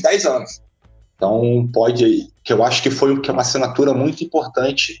últimos 10 anos. Então que eu acho que foi uma assinatura muito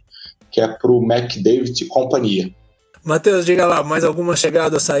importante, que é para o McDavid e companhia. Matheus, diga lá, mais alguma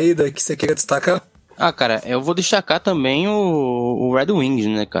chegada ou saída que você queira destacar? Cara, eu vou destacar também o Red Wings,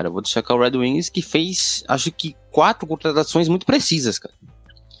 né, cara? Eu vou destacar o Red Wings, que fez, acho que 4 contratações muito precisas, cara.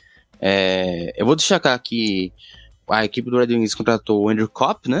 Eu vou destacar que a equipe do Red Wings contratou o Andrew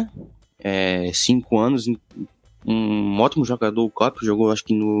Copp, né? 5 anos, um ótimo jogador, o Copp, jogou acho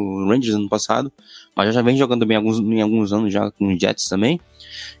que no Rangers ano passado, mas já vem jogando bem em alguns anos já com os Jets também.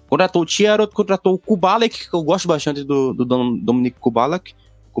 Contratou o Chiarot, contratou o Kubalik, que eu gosto bastante do Dominik Kubalik,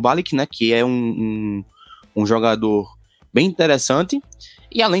 né, que é um jogador bem interessante.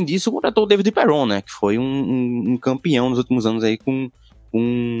 E além disso, contratou o David Perron, né, que foi um campeão nos últimos anos aí com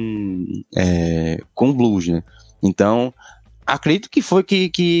o Blues, né. Então, acredito que foi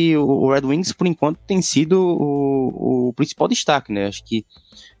que o Red Wings, por enquanto, tem sido o principal destaque, né. Acho que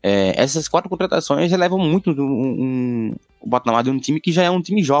essas 4 contratações elevam muito o patamar de um time que já é um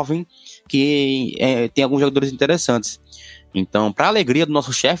time jovem, que tem alguns jogadores interessantes. Então, para a alegria do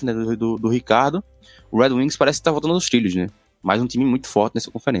nosso chefe, né, do Ricardo, o Red Wings parece estar voltando aos trilhos, né? Mais um time muito forte nessa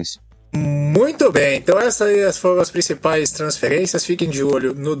conferência. Muito bem, então essas foram as principais transferências. Fiquem de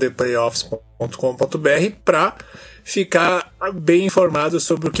olho no theplayoffs.com.br para ficar bem informado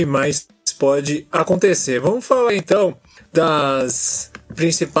sobre o que mais pode acontecer. Vamos falar então das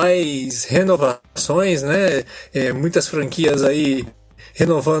principais renovações, né? Muitas franquias aí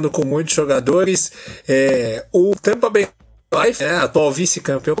renovando com muitos jogadores. O Tampa Bay Lightning, atual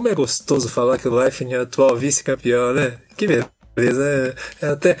vice-campeão. Como é gostoso falar que o Lightning é atual vice-campeão, né? Que beleza.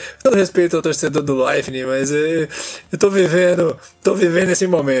 Até todo respeito ao torcedor do Lightning, mas eu tô vivendo esse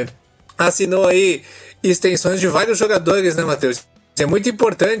momento. Assinou aí extensões de vários jogadores, né, Matheus? Isso é muito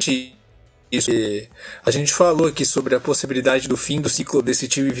importante. Isso. A gente falou aqui sobre a possibilidade do fim do ciclo desse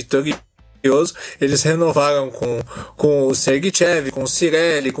time vitorioso. Eles renovaram com o Sergachev, com o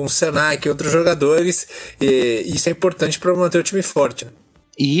Cirelli, com o Senac e outros jogadores, e isso é importante para manter o time forte, né?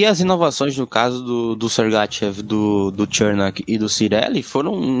 E as inovações no caso do Sergachev, do Cernak e do Cirelli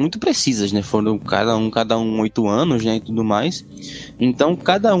foram muito precisas, né? Foram cada um 8 anos, né, e tudo mais. Então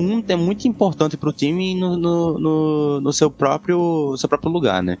cada um é muito importante para o time no seu próprio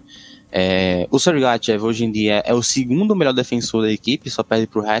lugar, né? O Sergachev hoje em dia é o segundo melhor defensor da equipe, só perde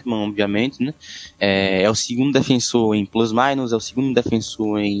pro Hetman, obviamente, né? É o segundo defensor em plus-minus, é o segundo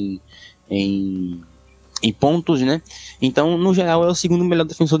defensor em pontos, né? Então, no geral, é o segundo melhor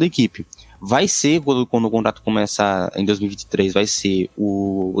defensor da equipe. Vai ser, quando o contrato começar em 2023, vai ser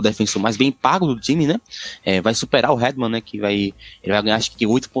o defensor mais bem pago do time, né? Vai superar o Hedman, né? Ele vai ganhar, acho que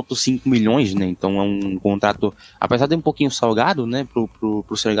 8,5 milhões, né? Então é um contrato, apesar de um pouquinho salgado, né? Pro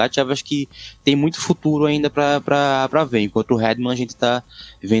Sergachev, acho que tem muito futuro ainda pra ver. Enquanto o Hedman, a gente tá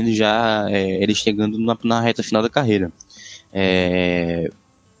vendo já ele chegando na reta final da carreira.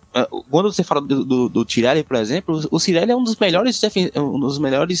 Quando você fala do Cirelli, por exemplo, o Cirelli é um dos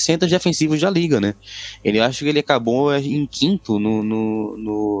melhores centers defensivos da liga, né? Acho que ele acabou em quinto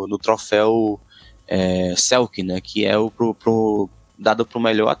no troféu Selke, né? Que é dado pro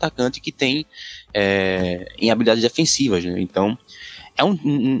melhor atacante que tem em habilidades defensivas, né? Então é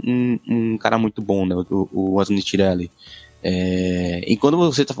um cara muito bom, né? O Anthony Cirelli. E quando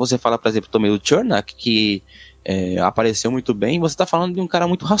você fala, por exemplo, também do Cernak, que apareceu muito bem, você tá falando de um cara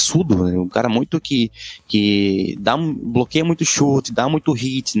muito raçudo, né? Um cara muito que bloqueia muito chute, dá muito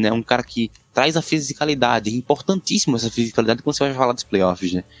hit, né? Um cara que traz a fisicalidade, é importantíssimo essa fisicalidade quando você vai falar dos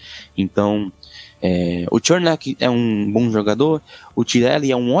playoffs, né? Então, o Cernak é um bom jogador, o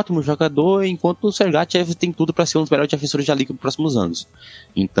Cirelli é um ótimo jogador, enquanto o Sergachev tem tudo para ser um dos melhores defensores da liga nos próximos anos.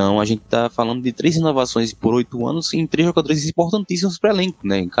 Então a gente tá falando de 3 inovações por 8 anos em 3 jogadores importantíssimos para o elenco,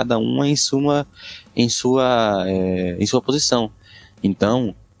 né? Cada um em sua posição.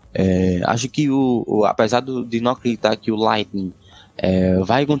 Então Acho que apesar de não acreditar que o Lightning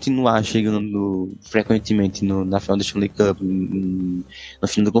vai continuar chegando frequentemente na final da Stanley Cup, no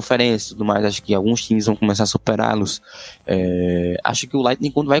fim da conferência e tudo mais, acho que alguns times vão começar a superá-los. Acho que o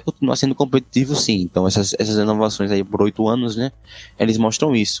Lightning vai continuar sendo competitivo, sim. Então essas renovações aí por 8 anos, né, eles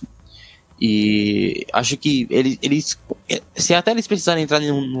mostram isso. E acho que eles se até eles precisarem entrar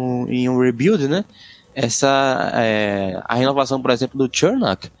em um rebuild, né, a renovação, por exemplo, do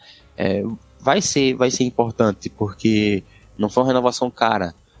Chernak vai ser importante, porque não foi uma renovação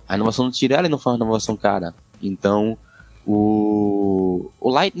cara. A renovação do Cirelli não foi uma renovação cara. Então, o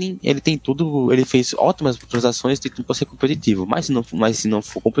Lightning, ele tem tudo, ele fez ótimas transações, tem tudo para ser competitivo. Mas se não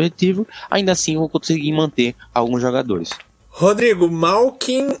for competitivo, ainda assim vão conseguir manter alguns jogadores. Rodrigo,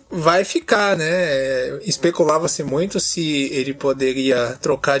 Malkin vai ficar, né? Especulava-se muito se ele poderia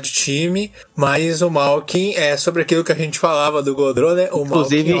trocar de time, mas o Malkin sobre aquilo que a gente falava do Gaudreau, né?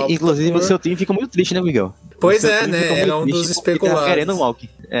 Inclusive o seu time fica muito triste, né, Miguel? Pois né? Era um dos especulados.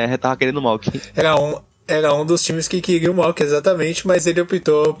 Tava querendo o Malkin. Era um dos times que queria o Malkin, exatamente, mas ele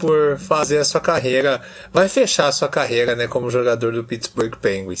optou por fazer a sua carreira, vai fechar a sua carreira, né, como jogador do Pittsburgh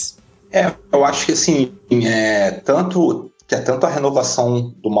Penguins. Eu acho que assim, tanto a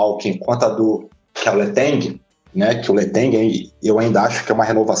renovação do Malkin quanto a do Letang, né, que o Letang eu ainda acho que é uma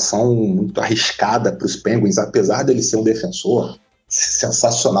renovação muito arriscada para os Penguins, apesar dele ser um defensor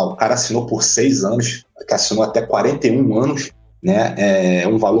sensacional. O cara assinou por 6 anos, que assinou até 41 anos, né,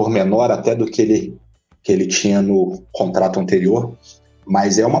 um valor menor até do que ele tinha no contrato anterior,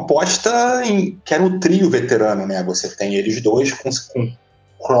 mas é uma aposta que era um trio veterano, né? Você tem eles dois com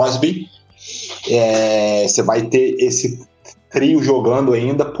Crosby, você vai ter esse trio jogando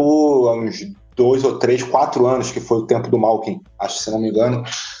ainda por uns 2 ou 3, 4 anos, que foi o tempo do Malkin, acho, se não me engano.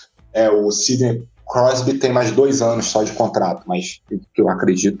 O Sidney Crosby tem mais 2 anos só de contrato, mas eu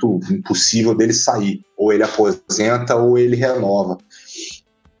acredito impossível dele sair. Ou ele aposenta ou ele renova.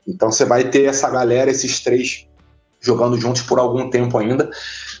 Então você vai ter essa galera, esses 3, jogando juntos por algum tempo ainda.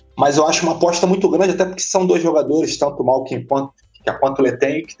 Mas eu acho uma aposta muito grande, até porque são 2 jogadores, tanto o Malkin quanto o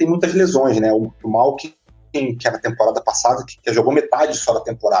Letang, que tem muitas lesões, né? O Malkin, que era a temporada passada, que jogou metade só da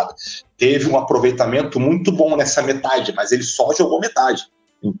temporada, teve um aproveitamento muito bom nessa metade, mas ele só jogou metade.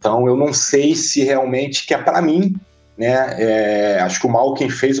 Então eu não sei se realmente, que é para mim, né? Acho que o Malkin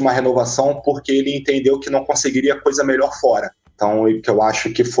fez uma renovação porque ele entendeu que não conseguiria coisa melhor fora. Então eu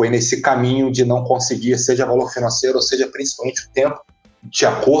acho que foi nesse caminho de não conseguir, seja valor financeiro, ou seja principalmente o tempo, de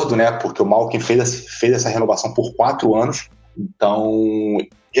acordo, né? Porque o Malkin fez essa renovação por 4 anos. Então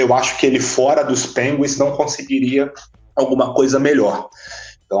eu acho que ele fora dos Penguins não conseguiria alguma coisa melhor.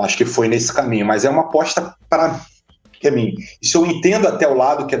 Então acho que foi nesse caminho. Mas é uma aposta para mim. Isso eu entendo até o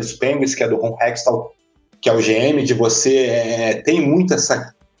lado que é dos Penguins, que é do Ron Hextall, que é o GM, de você... tem muito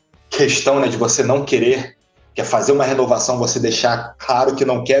essa questão, né, de você não querer, quer fazer uma renovação, você deixar claro que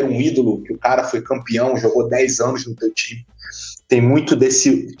não quer um ídolo, que o cara foi campeão, jogou 10 anos no teu time. Tem muito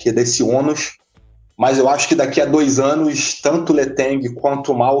desse ônus, mas eu acho que daqui a 2 anos, tanto o Letang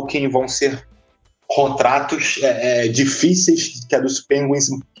quanto o Malkin vão ser contratos difíceis que a dos Penguins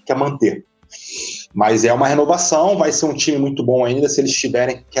quer manter. Mas é uma renovação, vai ser um time muito bom ainda, se eles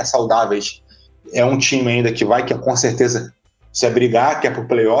estiverem saudáveis. É um time ainda que com certeza, se brigar, que é pro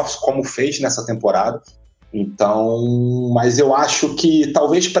playoffs, como fez nessa temporada. Então, mas eu acho que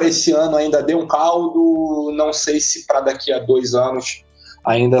talvez para esse ano ainda dê um caldo, não sei se para daqui a 2 anos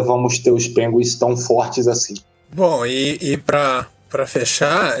ainda vamos ter os Penguins tão fortes assim. Bom, e para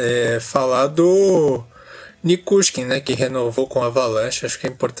fechar, falar do Nichushkin, né, que renovou com a Avalanche. Acho que é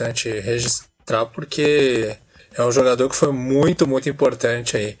importante registrar porque é um jogador que foi muito, muito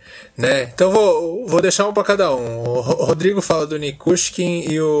importante aí, né? Então vou deixar um para cada um. O Rodrigo fala do Nichushkin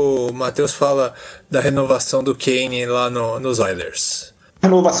e o Matheus fala da renovação do Kane lá nos Oilers.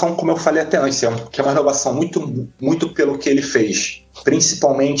 Renovação, como eu falei até antes, que é uma renovação muito, muito pelo que ele fez,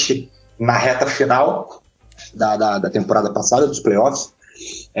 principalmente na reta final da temporada passada, dos playoffs.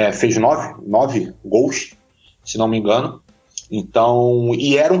 Fez 9 gols, se não me engano. Então,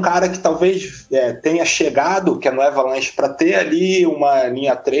 e era um cara que talvez tenha chegado, que é no Avalanche, para ter ali uma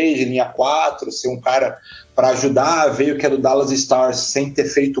linha 3, linha 4, ser um cara para ajudar. Veio que é do Dallas Stars sem ter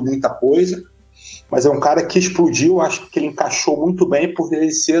feito muita coisa, mas é um cara que explodiu. Acho que ele encaixou muito bem por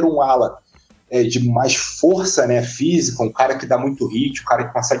ele ser um ala de mais força, né, física, um cara que dá muito hit, um cara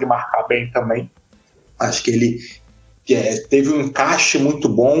que consegue marcar bem também. Acho que ele teve um encaixe muito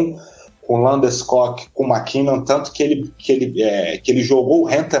bom com o Landeskog, com o McKinnon, tanto que ele jogou o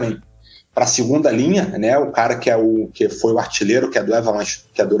Rantanen para a segunda linha, né? O cara que foi o artilheiro, que é do Avalanche,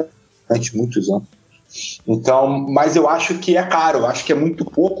 que é durante muitos anos, Então, mas eu acho que é caro, eu acho que é muito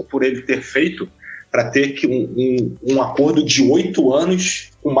pouco por ele ter feito para ter que um acordo de 8 anos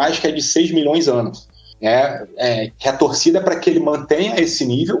com mais que é de 6 milhões anos. Que a torcida é para que ele mantenha esse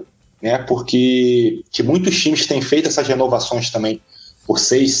nível, né, porque que muitos times têm feito essas renovações também por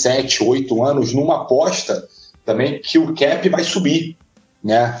 6, 7, 8 anos, numa aposta também que o cap vai subir,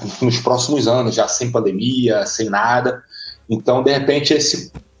 né, nos próximos anos, já sem pandemia, sem nada. Então, de repente,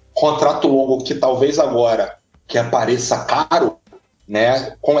 esse contrato longo que talvez agora que apareça caro,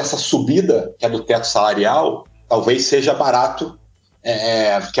 né, com essa subida que é do teto salarial, talvez seja barato,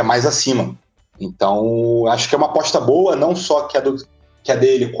 que é mais acima. Então, acho que é uma aposta boa, não só que é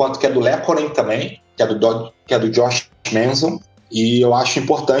dele, quanto que é do Lekkonen também, que é do Josh Manson. E eu acho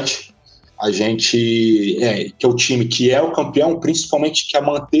importante a gente, que o time que é o campeão, principalmente quer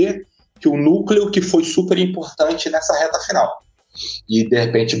manter que o núcleo que foi super importante nessa reta final. E, de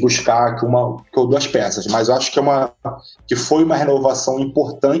repente, buscar uma ou duas peças. Mas eu acho que foi uma renovação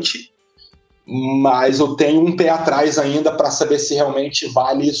importante, mas eu tenho um pé atrás ainda para saber se realmente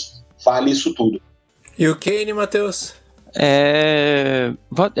vale isso tudo. E o Kane, Matheus?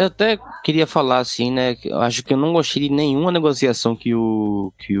 Eu até queria falar assim, né? Eu acho que eu não gostei de nenhuma negociação que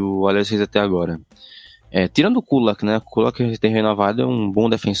o Oilers fez até agora. Tirando o Kulak, né? O Kulak tem renovado, é um bom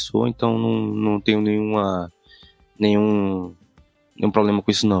defensor, então não tenho nenhum problema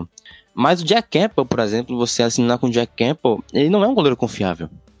com isso, não. Mas o Jack Campbell, por exemplo, você assinar com o Jack Campbell, ele não é um goleiro confiável.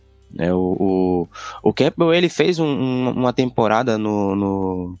 O Campbell, ele fez uma temporada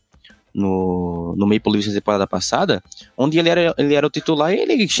no Maple Leafs na temporada passada, onde ele era o titular e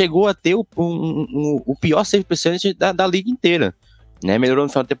ele chegou a ter o pior save percentage da liga inteira, né? Melhorou no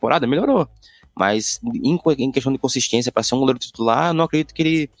final da temporada? Melhorou. Mas em questão de consistência, para ser um goleiro titular, não acredito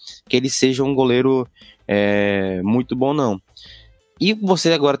que ele seja um goleiro muito bom, não. E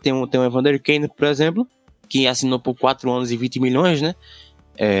você agora tem o Evander Kane, por exemplo, que assinou por 4 anos e 20 milhões, né?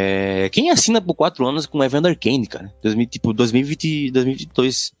 Quem assina por 4 anos com o Evander Kane, cara?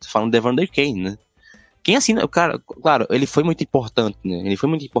 2022, falando de Evander Kane, né? Quem assina, cara, claro, ele foi muito importante, né? Ele foi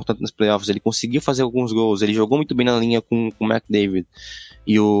muito importante nos playoffs, ele conseguiu fazer alguns gols, ele jogou muito bem na linha com o McDavid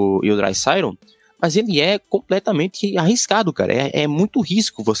e o Draisaitl, mas ele é completamente arriscado, cara. É muito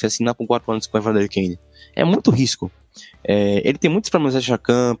risco você assinar por 4 anos com o Evander Kane. É muito risco. Ele tem muitos problemas de achar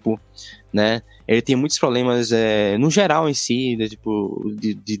campo, né? Ele tem muitos problemas no geral em si,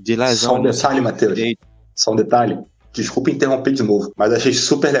 de lesão. Só um detalhe, Matheus. Só um detalhe. Desculpa interromper de novo, mas achei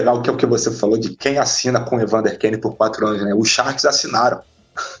super legal que é o que você falou de quem assina com o Evander Kane por 4 anos, né? Os Sharks assinaram.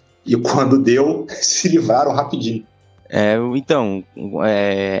 E quando deu, se livraram rapidinho. Então,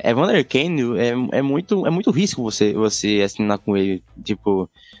 Evander Kane é muito risco você assinar com ele. Tipo,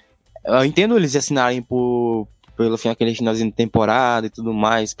 eu entendo eles assinarem pelo finalzinho de temporada e tudo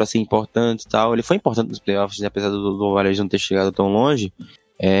mais, pra ser importante e tal. Ele foi importante nos playoffs, apesar do Oilers não ter chegado tão longe.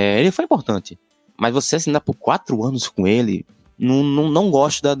 Ele foi importante. Mas você assinar por 4 anos com ele, não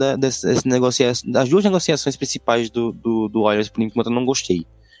gosto dessa negociação. Das 2 negociações principais do Oilers, por enquanto, eu não gostei.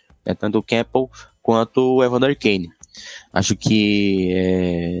 Tanto o Campbell quanto o Evander Kane. Acho que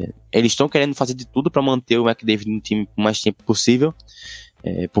eles estão querendo fazer de tudo para manter o McDavid no time o mais tempo possível.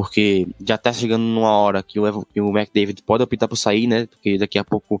 Porque já tá chegando numa hora que o McDavid pode optar por sair, né? Porque daqui a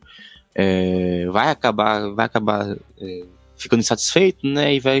pouco vai acabar ficando insatisfeito,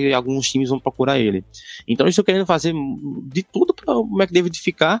 né? E alguns times vão procurar ele. Então eles estão querendo fazer de tudo para o McDavid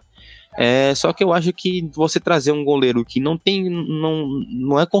ficar. Só que eu acho que você trazer um goleiro que não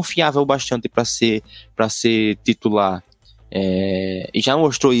é confiável bastante para ser titular, e já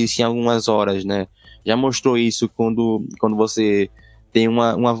mostrou isso em algumas horas, né? Já mostrou isso quando você tem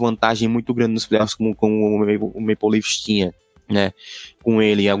uma vantagem muito grande nos playoffs, como o Maple Leafs tinha, né, com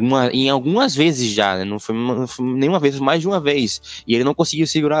ele, em algumas vezes já, né? Não foi nenhuma vez, mais de uma vez, e ele não conseguiu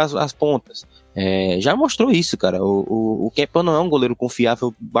segurar as pontas. Já mostrou isso, cara. O Campbell não é um goleiro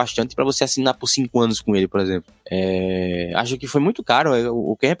confiável bastante para você assinar por 5 anos com ele, por exemplo. Acho que foi muito caro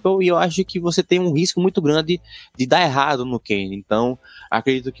o Campbell, e eu acho que você tem um risco muito grande de dar errado no Kane. Então,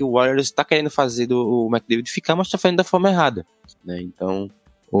 acredito que o Warriors está querendo fazer o McDavid ficar, mas está fazendo da forma errada, né? Então,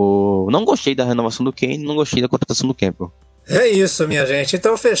 não gostei da renovação do Kane, não gostei da contratação do Campbell. É isso, minha gente.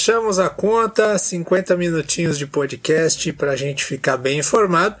 Então fechamos a conta, 50 minutinhos de podcast pra gente ficar bem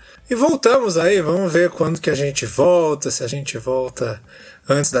informado. E voltamos aí, vamos ver quando que a gente volta, se a gente volta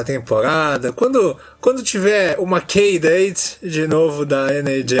antes da temporada. Quando tiver uma K-Date de novo da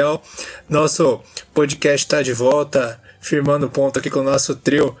NHL, nosso podcast tá de volta, firmando ponto aqui com o nosso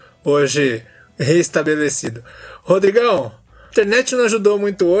trio, hoje reestabelecido. Rodrigão, a internet não ajudou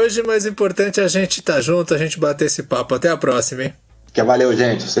muito hoje, mas o importante é a gente estar junto, a gente bater esse papo. Até a próxima, hein? Valeu,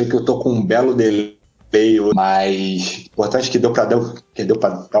 gente. Eu sei que eu tô com um belo delay veio, mas importante que deu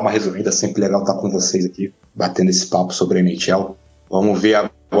para dar uma resumida, sempre legal estar com vocês aqui, batendo esse papo sobre a NHL. Vamos ver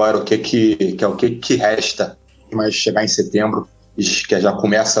agora o que resta, mas chegar em setembro, que já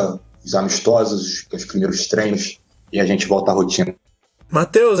começa os amistosos, os primeiros treinos, e a gente volta à rotina.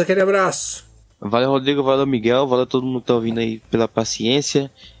 Matheus, aquele abraço. Valeu, Rodrigo, valeu, Miguel, valeu todo mundo que tá ouvindo aí pela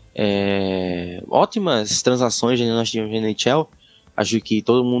paciência. Ótimas transações que nós tivemos na NHL. Acho que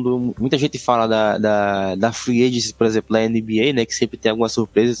muita gente fala da Free Agency, por exemplo, da NBA, né, que sempre tem alguma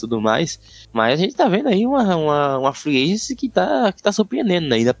surpresa e tudo mais, mas a gente tá vendo aí uma Free Agency que tá surpreendendo,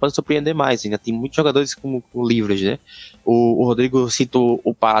 né, ainda pode surpreender mais, ainda tem muitos jogadores com livres, né. O Rodrigo citou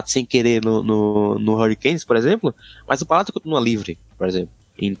o Palat sem querer no Hurricanes, por exemplo, mas o Palat continua livre, por exemplo.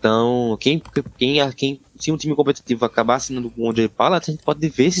 Então, se um time competitivo acabar assinando com o Ondrej Palat, a gente pode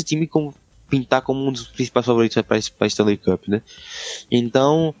ver esse time pintar como um dos principais favoritos para Stanley Cup, né?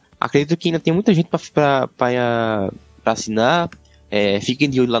 Então, acredito que ainda tem muita gente para assinar. Fiquem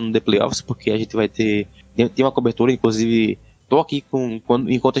de olho lá no The Playoffs, porque a gente vai tem uma cobertura, inclusive, tô aqui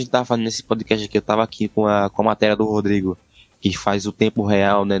enquanto a gente tava fazendo esse podcast aqui, eu tava aqui com a matéria do Rodrigo, que faz o tempo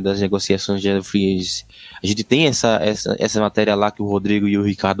real, né, das negociações de free agents. A gente tem essa matéria lá que o Rodrigo e o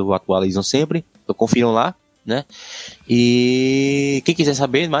Ricardo atualizam sempre, então confiram lá, né? E quem quiser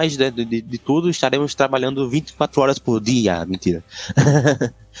saber mais de tudo, estaremos trabalhando 24 horas por dia. Mentira.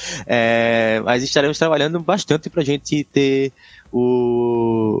 Mas estaremos trabalhando bastante pra gente ter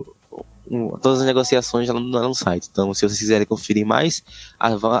todas as negociações lá no site. Então, se vocês quiserem conferir mais,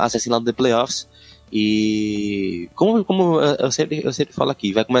 acessem lá no The Playoffs. E como eu sempre falo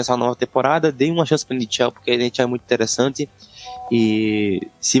aqui, vai começar uma nova temporada, deem uma chance pra NHL, porque a NHL é muito interessante. E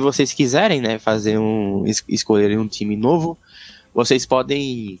se vocês quiserem, né, escolherem um time novo, vocês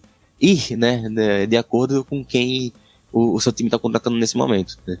podem ir, né, de acordo com quem o seu time está contratando nesse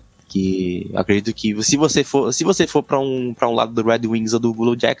momento, né? Que acredito que se você for para um lado do Red Wings ou do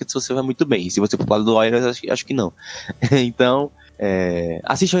Blue Jackets, você vai muito bem. Se você for para o lado do Oilers, acho que não. Então,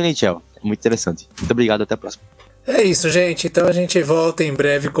 assistam a NHL, é muito interessante. Muito obrigado, até a próxima. É isso, gente. Então a gente volta em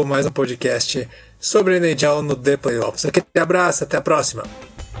breve com mais um podcast sobre a NHL no The Playoffs. Aquele abraço, até a próxima.